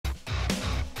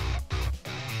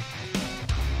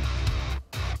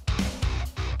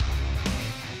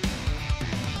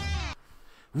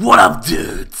What up,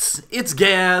 dudes? It's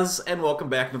Gaz, and welcome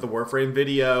back to the Warframe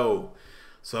video.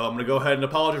 So I'm going to go ahead and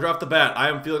apologize right off the bat. I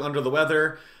am feeling under the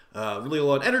weather, really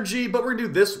low on energy, but we're going to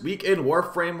do This Week in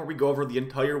Warframe, where we go over the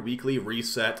entire weekly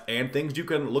reset and things you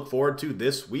can look forward to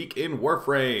this week in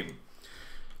Warframe.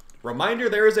 Reminder,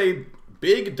 there is a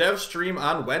big dev stream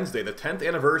on Wednesday, the 10th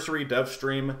anniversary dev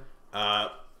stream.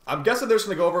 I'm guessing they're just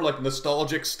going to go over like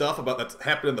nostalgic stuff about that's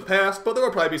happened in the past, but there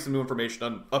will probably be some new information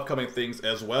on upcoming things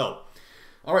as well.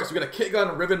 Alright, so we got a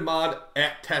Kitgun Ribbon mod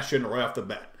at Teshin right off the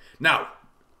bat. Now,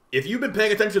 if you've been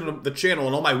paying attention to the channel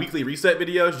and all my weekly reset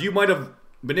videos, you might have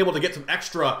been able to get some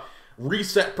extra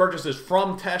reset purchases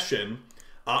from Teshin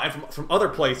and from other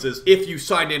places if you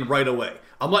signed in right away.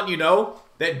 I'm letting you know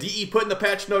that DE put in the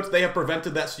patch notes, they have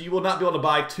prevented that, so you will not be able to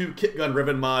buy 2 Kitgun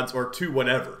Ribbon mods or 2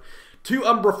 whatever. 2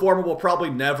 Umbra Former will probably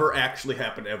never actually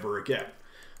happen ever again.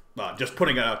 Just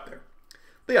putting it out there.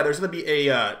 But yeah, there's going to be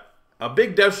a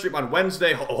big dev stream on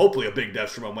Wednesday, hopefully a big dev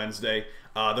stream on Wednesday.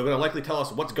 They're going to likely tell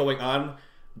us what's going on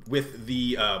with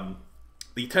the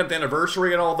 10th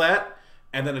anniversary and all that.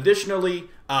 And then additionally,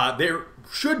 there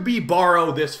should be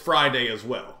Borrow this Friday as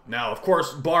well. Now, of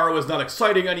course, Borrow is not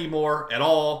exciting anymore at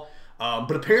all,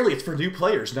 but apparently it's for new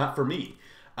players, not for me.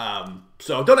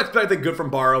 So don't expect anything good from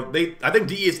Borrow. I think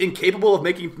DE is incapable of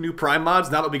making new Prime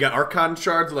mods now that we got Archon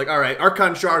Shards. They're like, alright,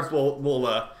 Archon Shards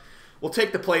will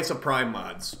take the place of Prime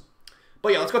mods.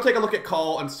 But yeah, let's go take a look at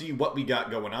Call and see what we got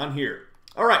going on here.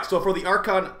 Alright, so for the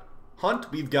Archon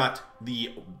hunt, we've got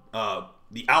the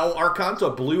Owl Archon, so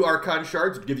blue Archon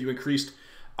shards would give you increased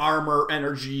armor,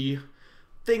 energy,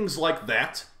 things like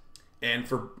that. And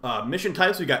for mission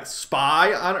types, we've got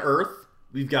Spy on Earth,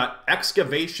 we've got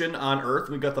Excavation on Earth,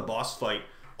 and we've got the boss fight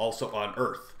also on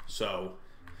Earth. So,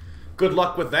 good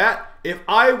luck with that. If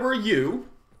I were you,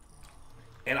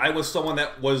 and I was someone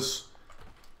that was...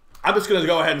 I'm just going to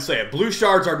go ahead and say it. Blue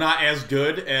shards are not as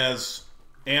good as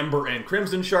Amber and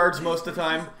Crimson shards most of the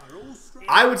time.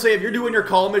 I would say if you're doing your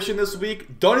call mission this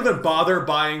week, don't even bother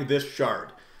buying this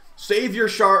shard. Save your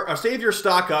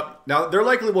stock up. Now, there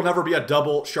likely will never be a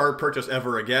double shard purchase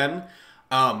ever again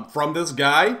from this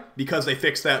guy because they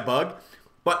fixed that bug.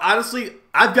 But honestly,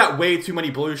 I've got way too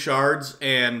many blue shards,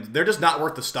 and they're just not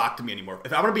worth the stock to me anymore.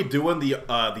 If I'm going to be doing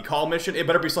the call mission, it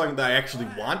better be something that I actually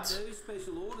want.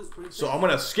 So I'm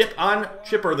going to skip on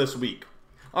Chipper this week.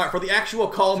 Alright, for the actual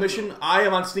call mission, I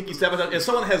am on Sneaky Sabotage. As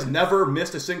someone that has never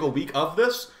missed a single week of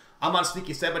this, I'm on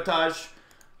Sneaky Sabotage.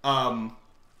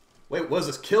 Wait, what is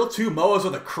this? Kill 2 Moas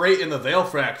with a crate in the Veil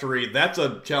Factory. That's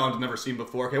a challenge I've never seen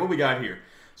before. Okay, what we got here?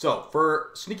 So, for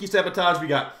Sneaky Sabotage, we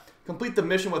got complete the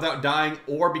mission without dying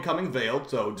or becoming veiled.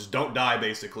 So, just don't die,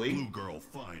 basically. Blue girl,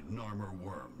 find Narmer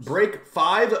worms. Break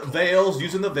 5 veils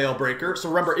using the Veil Breaker. So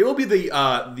remember, it will be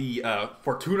the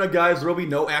Fortuna guys. There will be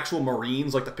no actual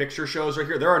Marines like the picture shows right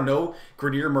here. There are no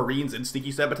Grenadier Marines in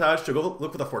Sneaky Sabotage, so go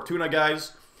look for the Fortuna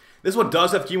guys. This one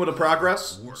does have cumulative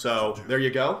progress, so there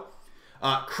you go.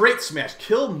 Crate Smash.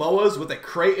 Kill Moas with a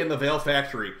crate in the Veil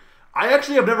Factory. I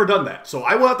actually have never done that, so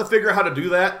I will have to figure out how to do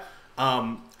that.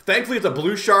 Thankfully, it's a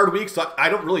blue shard week, so I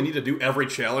don't really need to do every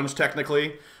challenge,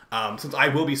 technically, since I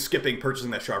will be skipping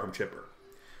purchasing that shard from Chipper.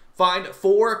 Find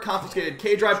 4 confiscated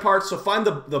K-Drive parts. So find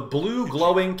the blue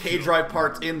glowing K-Drive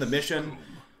parts in the mission.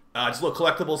 Just a little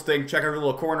collectibles thing. Check every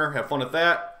little corner. Have fun with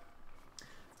that.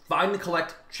 Find and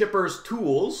collect Chipper's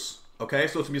tools. Okay, so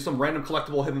it's going to be some random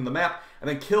collectible hidden in the map. And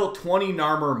then kill 20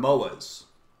 Narmer Moas.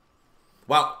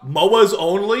 Wow, Moas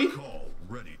only? Call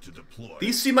ready to deploy.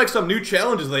 These seem like some new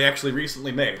challenges they actually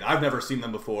recently made. I've never seen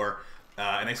them before.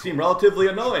 And they seem relatively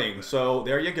annoying. So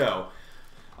there you go.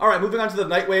 Alright, moving on to the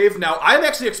Nightwave. Now, I'm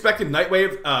actually expecting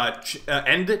Nightwave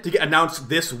end to get announced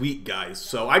this week, guys.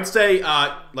 So I'd say,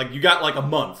 like, you got like a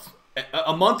month.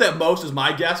 A month at most is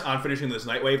my guess on finishing this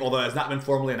Nightwave, although it has not been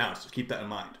formally announced. Just keep that in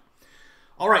mind.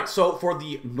 Alright, so for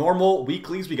the normal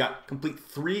weeklies, we got complete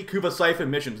 3 Kuva Siphon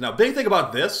missions. Now, big thing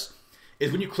about this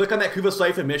is when you click on that Kuva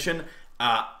Siphon mission,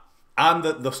 on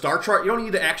the star chart, you don't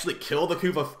need to actually kill the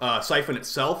Kuva Siphon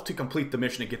itself to complete the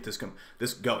mission and get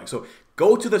this going. So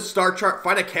go to the star chart,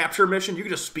 find a capture mission. You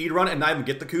can just speed run and not even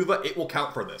get the Kuva. It will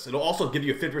count for this. It'll also give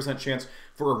you a 50% chance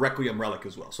for a Requiem Relic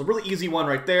as well. So really easy one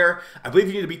right there. I believe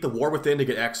you need to beat the War Within to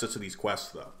get access to these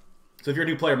quests, though. So if you're a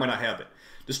new player, you might not have it.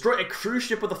 Destroy a cruise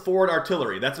ship with a forward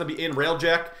artillery. That's going to be in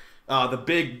Railjack. The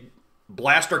big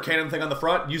blaster cannon thing on the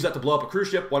front. Use that to blow up a cruise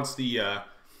ship once the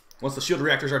shield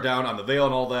reactors are down on the Veil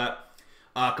and all that.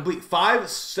 Complete 5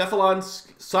 scans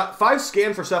for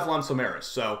Cephalon Samaris.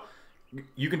 So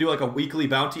you can do like a weekly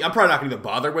bounty. I'm probably not going to even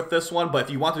bother with this one, but if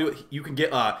you want to do it, you can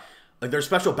get like there's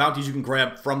special bounties you can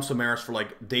grab from Samaris for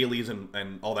like dailies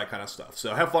and all that kind of stuff.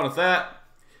 So have fun with that.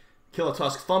 Kill a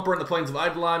Tusk Thumper in the Plains of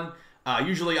Eidolon.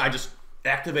 Usually I just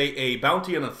activate a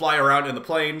bounty and then fly around in the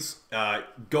planes,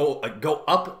 go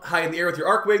up high in the air with your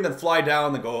Arcwing, then fly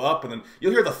down, then go up, and then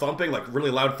you'll hear the thumping, like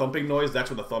really loud thumping noise. That's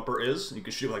what the thumper is. You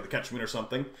can shoot like the Catchman or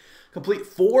something. Complete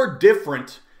 4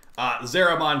 different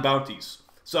Zeramon bounties.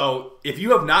 So if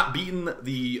you have not beaten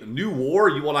the new war,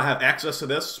 you want to have access to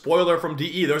this. Spoiler from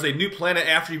DE, there's a new planet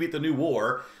after you beat the new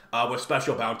war with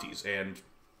special bounties. And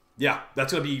yeah,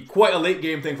 that's going to be quite a late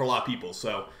game thing for a lot of people.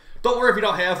 So don't worry if you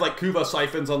don't have like Kuva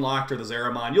Siphons unlocked or the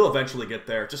Zeramon. You'll eventually get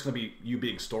there. It's just going to be you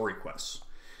being story quests.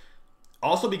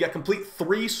 Also, we got complete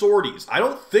 3 sorties. I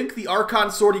don't think the Archon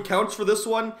sortie counts for this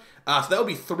one. So that would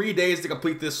be 3 days to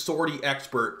complete this sortie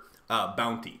expert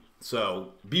bounty.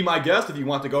 So be my guest if you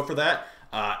want to go for that.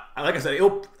 Like I said,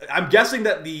 I'm guessing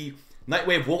that the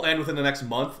Nightwave will end within the next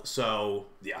month, so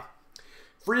yeah.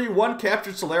 Free 1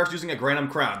 captured Solaris using a Granum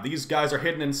Crown. These guys are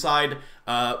hidden inside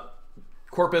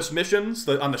Corpus missions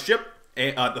on the ship,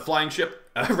 the flying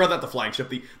ship. Rather not the flying ship,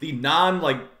 the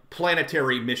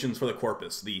non-planetary missions for the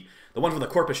Corpus. The ones where the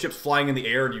Corpus ship's flying in the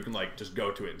air and you can like just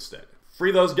go to it instead.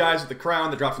 Free those guys with the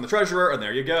crown that drops from the Treasurer, and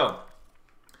there you go.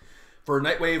 For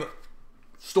Nightwave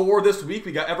store this week,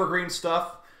 we got evergreen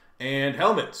stuff. And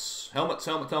helmets. Helmets.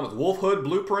 Wolf Hood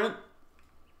Blueprint.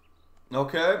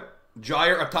 Okay.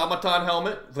 Gyre Automaton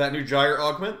helmet for that new Gyre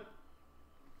augment.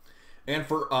 And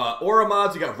for Aura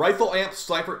mods, you got Rifle Amp,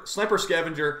 Sniper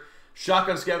Scavenger,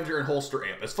 Shotgun Scavenger, and Holster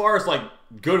Amp. As far as like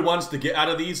good ones to get out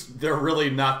of these, they're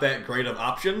really not that great of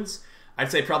options.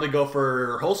 I'd say probably go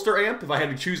for Holster Amp if I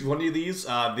had to choose one of these.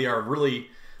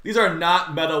 These are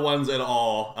not meta ones at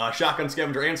all. Shotgun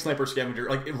Scavenger and Sniper Scavenger.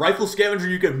 Like, Rifle Scavenger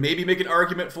you could maybe make an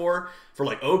argument for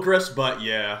like, Ogress, but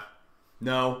yeah.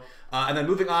 No. And then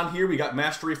moving on here, we got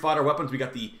Mastery Fodder weapons. We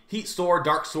got the Heat Sword,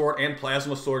 Dark Sword, and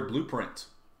Plasma Sword Blueprint.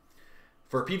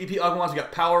 For PvP augments, we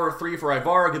got Power 3 for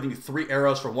Ivara, giving you 3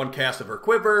 arrows for 1 cast of her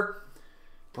quiver.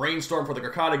 Brainstorm for the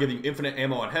Garcata, giving you infinite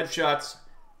ammo and headshots.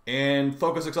 And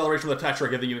Focus Acceleration for the Tetra,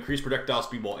 giving you increased projectile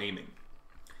speed while aiming.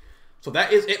 So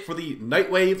that is it for the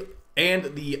Nightwave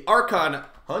and the Archon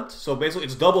hunt. So basically,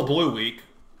 it's double blue week,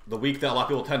 the week that a lot of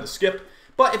people tend to skip.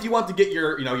 But if you want to get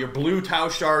your, your blue Tau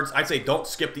shards, I'd say don't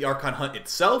skip the Archon hunt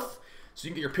itself, so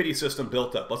you can get your pity system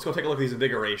built up. Let's go take a look at these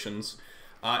invigorations.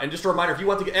 And just a reminder, if you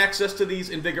want to get access to these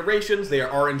invigorations, they are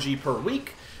RNG per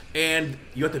week, and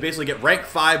you have to basically get rank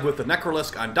 5 with the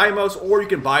Necrolisk on Deimos, or you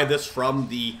can buy this from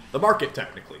the market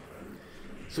technically.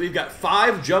 So we've got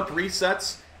 5 jump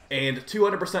resets and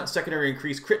 200% secondary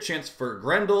increased crit chance for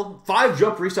Grendel. 5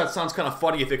 jump resets sounds kind of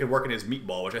funny if it could work in his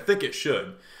Meatball, which I think it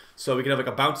should. So we can have like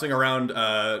a bouncing around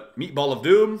Meatball of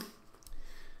Doom.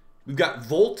 We've got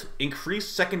Volt,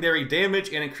 increased secondary damage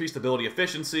and increased ability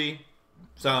efficiency.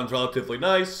 Sounds relatively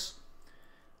nice.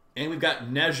 And we've got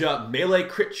Nezha, melee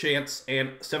crit chance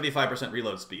and 75%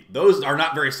 reload speed. Those are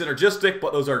not very synergistic,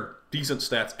 but those are decent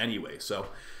stats anyway. So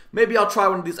maybe I'll try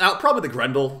one of these out. Probably the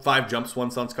Grendel 5 jumps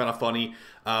one sounds kind of funny.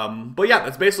 But yeah,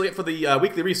 that's basically it for the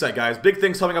weekly reset, guys. Big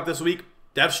things coming up this week.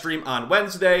 Dev stream on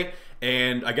Wednesday,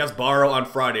 and I guess Borrow on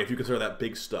Friday, if you consider that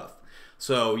big stuff.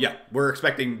 So yeah, we're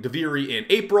expecting Deviri in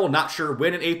April. Not sure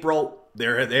when in April.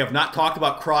 They have not talked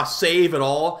about cross-save at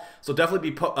all. So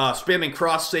definitely be spamming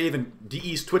cross-save in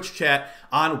DE's Twitch chat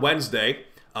on Wednesday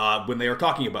when they are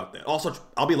talking about that. Also,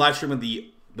 I'll be live streaming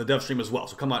the dev stream as well.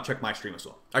 So come on, check my stream as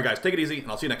well. All right, guys, take it easy,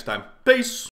 and I'll see you next time. Peace!